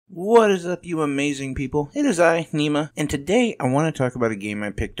What is up, you amazing people? It is I, Nima, and today I want to talk about a game I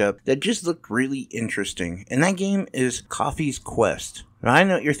picked up that just looked really interesting, and that game is Kofi's Quest. Now, I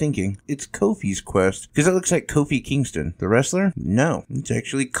know what you're thinking. It's Kofi's Quest, because it looks like Kofi Kingston. The wrestler? No, it's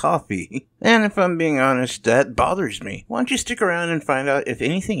actually Kofi. And if I'm being honest, that bothers me. Why don't you stick around and find out if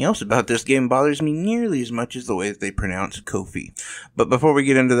anything else about this game bothers me nearly as much as the way that they pronounce Kofi. But before we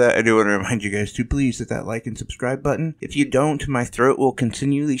get into that, I do want to remind you guys to please hit that like and subscribe button. If you don't, my throat will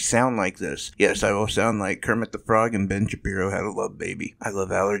continually sound like this. Yes, I will sound like Kermit the Frog and Ben Shapiro had a love baby. I love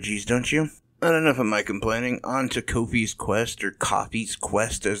allergies, don't you? But enough of my complaining, on to Kofi's Quest, or Kofi's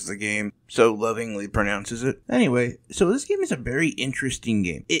Quest as the game so lovingly pronounces it. Anyway, so this game is a very interesting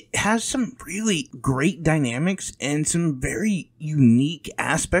game. It has some really great dynamics and some very unique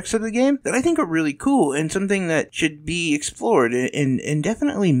aspects of the game that I think are really cool and something that should be explored and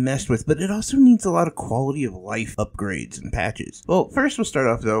definitely messed with, but it also needs a lot of quality of life upgrades and patches. Well, first we'll start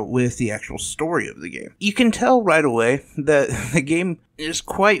off though with the actual story of the game. You can tell right away that the game is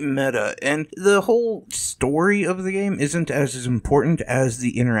quite meta, and the whole story of the game isn't as important as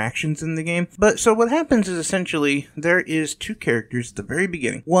the interactions in the game. But so what happens is essentially there is two characters at the very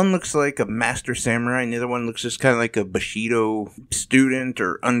beginning. One looks like a master samurai, and the other one looks just kind of like a Bushido student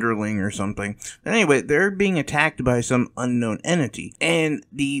or underling or something. But anyway, they're being attacked by some unknown entity, and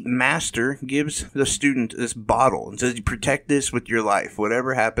the master gives the student this bottle and says, "You protect this with your life.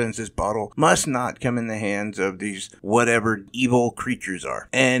 Whatever happens, this bottle must not come in the hands of these whatever evil creatures are."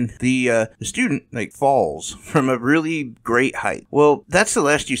 And the student falls from a really great height. Well, that's the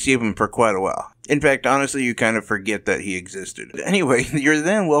last you see of him for quite a while. In fact, honestly, you kind of forget that he existed. Anyway, you're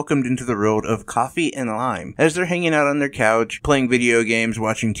then welcomed into the world of Kofi and Lime as they're hanging out on their couch, playing video games,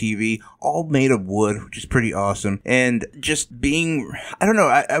 watching TV, all made of wood, which is pretty awesome. And just being, I don't know,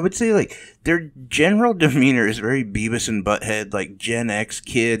 I would say their general demeanor is very Beavis and Butthead, like Gen X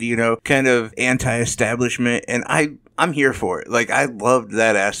kid, you know, kind of anti-establishment. And I'm here for it. I loved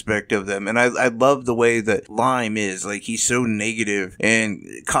that aspect of them. And I love the way that Lime is. He's so negative. And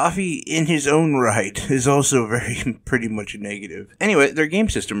Kofi, in his own right, is also pretty much negative. Anyway, their game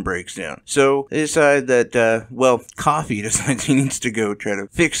system breaks down. So they decide that, Kofi decides he needs to go try to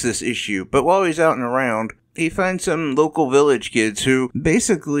fix this issue. But while he's out and around, he finds some local village kids who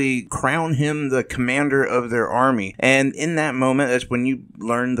basically crown him the commander of their army. And in that moment, that's when you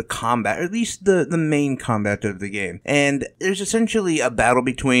learn the combat, or at least the main combat of the game. And there's essentially a battle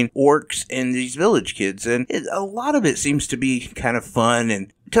between orcs and these village kids. And a lot of it seems to be kind of fun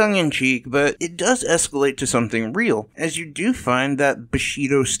and tongue-in-cheek, but it does escalate to something real, as you do find that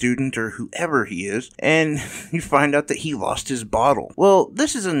Bushido student, or whoever he is, and you find out that he lost his bottle. Well,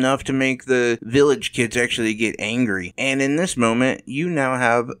 this is enough to make the village kids actually get angry, and in this moment, you now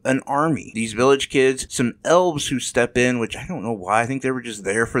have an army. These village kids, some elves who step in, which I don't know why, I think they were just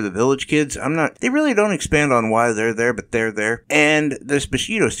there for the village kids. They really don't expand on why they're there, but they're there. And this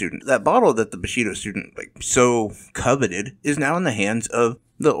Bushido student, that bottle that the Bushido student, so coveted, is now in the hands of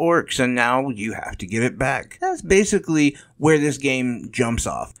the orcs, and now you have to give it back. That's basically where this game jumps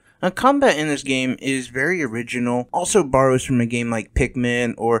off. Combat in this game is very original, also borrows from a game like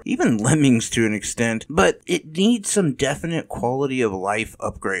Pikmin or even Lemmings to an extent, but it needs some definite quality of life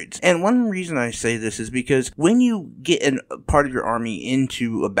upgrades. And one reason I say this is because when you get a part of your army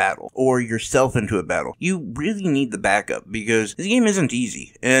into a battle, or yourself into a battle, you really need the backup, because this game isn't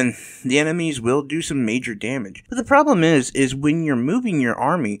easy, and the enemies will do some major damage. But the problem is when you're moving your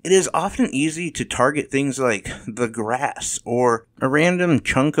army, it is often easy to target things like the grass, or a random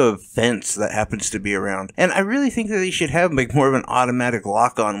chunk of fence that happens to be around. And I really think that they should have more of an automatic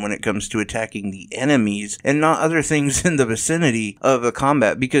lock-on when it comes to attacking the enemies and not other things in the vicinity of a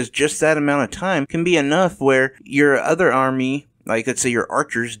combat, because just that amount of time can be enough where your other army, let's say your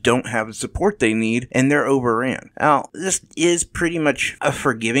archers, don't have the support they need and they're overran. Now, this is pretty much a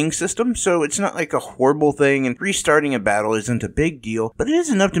forgiving system, so it's not a horrible thing, and restarting a battle isn't a big deal, but it is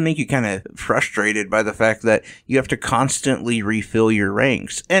enough to make you kind of frustrated by the fact that you have to constantly refill your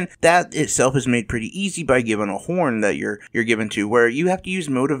ranks. And that itself is made pretty easy by giving a horn that you're given to, where you have to use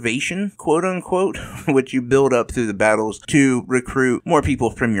motivation, quote unquote, which you build up through the battles to recruit more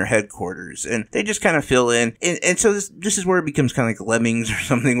people from your headquarters. And they just kind of fill in. And so this is where it becomes kind of like Lemmings or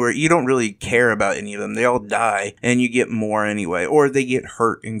something, where you don't really care about any of them. They all die and you get more anyway, or they get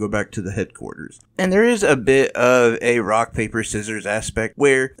hurt and go back to the headquarters. And there is a bit of a rock, paper, scissors aspect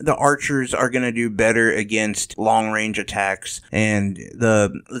where the archers are going to do better against long range attacks, and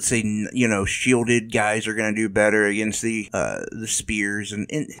the, let's say, shielded guys are going to do better against the spears, and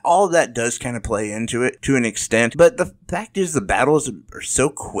all of that does kind of play into it to an extent. But the fact is, the battles are so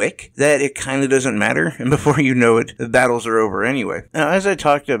quick that it kind of doesn't matter, and before you know it, the battles are over anyway. Now, as I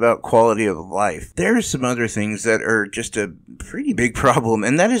talked about quality of life, there's some other things that are just a pretty big problem,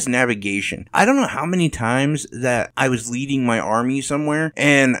 and that is navigation. I don't know how many times that I was leading my army somewhere,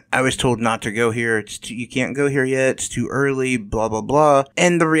 and I was told not to go here, you can't go here yet, it's too early, blah blah blah.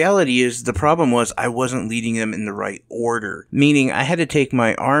 And the reality is, the problem was I wasn't leading them in the right order, meaning I had to take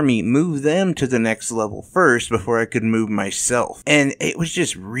my army, move them to the next level first before I could move myself. And it was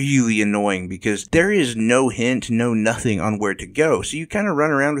just really annoying because there is no hint, no nothing on where to go. So you kind of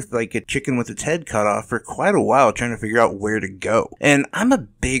run around with like a chicken with its head cut off for quite a while trying to figure out where to go. And I'm a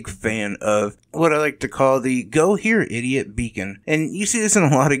big fan of what I like to call the go here idiot beacon. And you see this in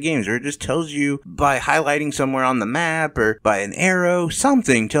a lot of games where it just tells you by highlighting somewhere on the map or by an arrow,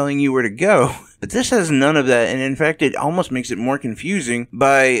 something telling you where to go. But this has none of that, and in fact, it almost makes it more confusing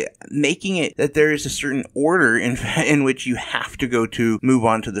by making it that there is a certain order in which you have to go to move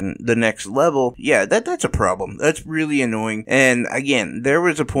on to the next level. Yeah, that's a problem. That's really annoying. And again, there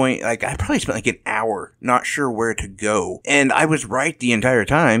was a point, like, I probably spent like an hour not sure where to go, and I was right the entire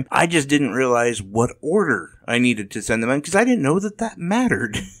time. I just didn't realize what order I needed to send them in, because I didn't know that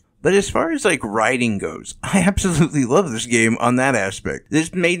mattered. But as far as like writing goes, I absolutely love this game on that aspect.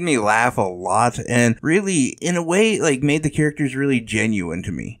 This made me laugh a lot and really, in a way, like made the characters really genuine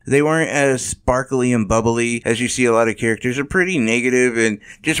to me. They weren't as sparkly and bubbly as you see a lot of characters. They're pretty negative and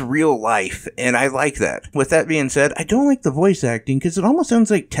just real life, and I like that. With that being said, I don't like the voice acting because it almost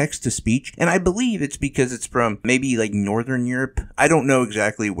sounds like text to speech, and I believe it's because it's from maybe like Northern Europe. I don't know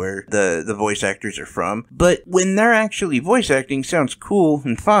exactly where the voice actors are from, but when they're actually voice acting, sounds cool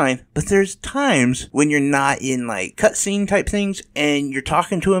and fine. But there's times when you're not in like cutscene type things and you're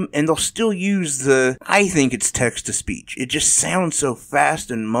talking to them and they'll still use I think it's text to speech. It just sounds so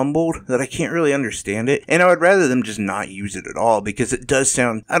fast and mumbled that I can't really understand it. And I would rather them just not use it at all because it does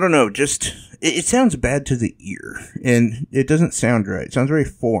sound, I don't know, it sounds bad to the ear and it doesn't sound right. It sounds very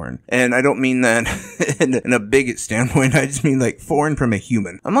foreign. And I don't mean that in a bigot standpoint. I just mean like foreign from a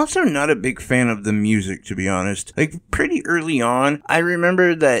human. I'm also not a big fan of the music, to be honest. Like pretty early on, I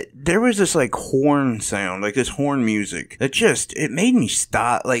remember that there was this like horn sound, like this horn music that it made me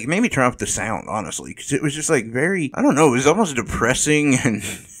stop, like it made me turn off the sound, honestly, because it was just like very, I don't know, it was almost depressing and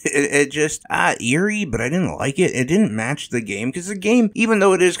it just, eerie, but I didn't like it. It didn't match the game, because the game, even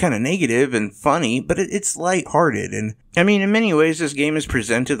though it is kind of negative and funny, but it's lighthearted, and I mean, in many ways, this game is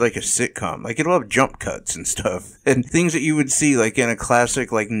presented like a sitcom. Like, it'll have jump cuts and stuff, and things that you would see, like, in a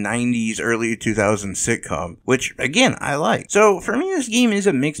classic, like, 90s, early 2000s sitcom, which, again, I like. So, for me, this game is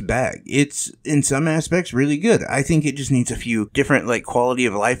a mixed bag. It's, in some aspects, really good. I think it just needs a few different, like, quality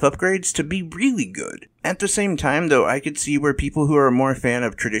of life upgrades to be really good. At the same time, though, I could see where people who are more fan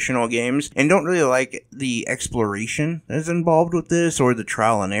of traditional games and don't really like the exploration that's involved with this, or the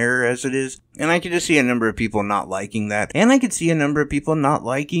trial and error as it is, and I could just see a number of people not liking that, and I could see a number of people not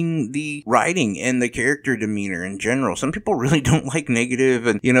liking the writing and the character demeanor in general. Some people really don't like negative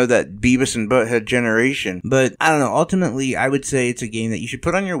and, you know, that Beavis and Butthead generation, but I don't know, ultimately, I would say it's a game that you should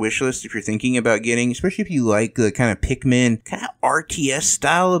put on your wish list if you're thinking about getting, especially if you like the kind of Pikmin, kind of RTS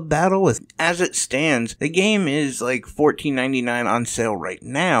style of battle. As it stands, the game is like $14.99 on sale right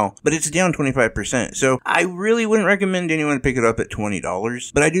now, but it's down 25%, so I really wouldn't recommend anyone pick it up at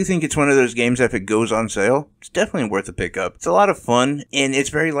 $20, but I do think it's one of those games that if it goes on sale, it's definitely worth a pickup. It's a lot of fun, and it's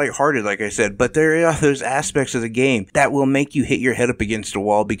very lighthearted, like I said, but there are those aspects of the game that will make you hit your head up against a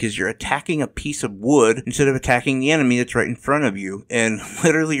wall because you're attacking a piece of wood instead of attacking the enemy that's right in front of you, and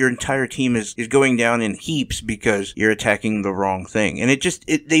literally your entire team is going down in heaps because you're attacking the wrong thing, and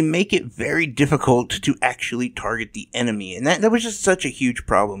they make it very difficult to actually target the enemy, and that was just such a huge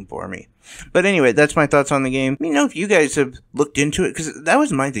problem for me. But anyway, that's my thoughts on the game. Let me know if you guys have looked into it, because that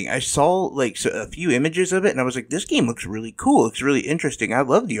was my thing. I saw like a few images of it, and I was like, this game looks really cool. It looks really interesting. I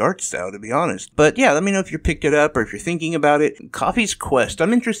love the art style, to be honest. But yeah, let me know if you picked it up or if you're thinking about it. Kofi's Quest.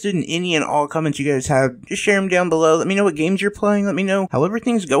 I'm interested in any and all comments you guys have. Just share them down below. Let me know what games you're playing. Let me know how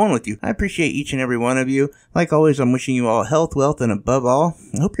everything's going with you. I appreciate each and every one of you. Like always, I'm wishing you all health, wealth, and above all,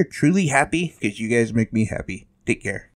 I hope you're truly happy, because you guys make me happy. Take care.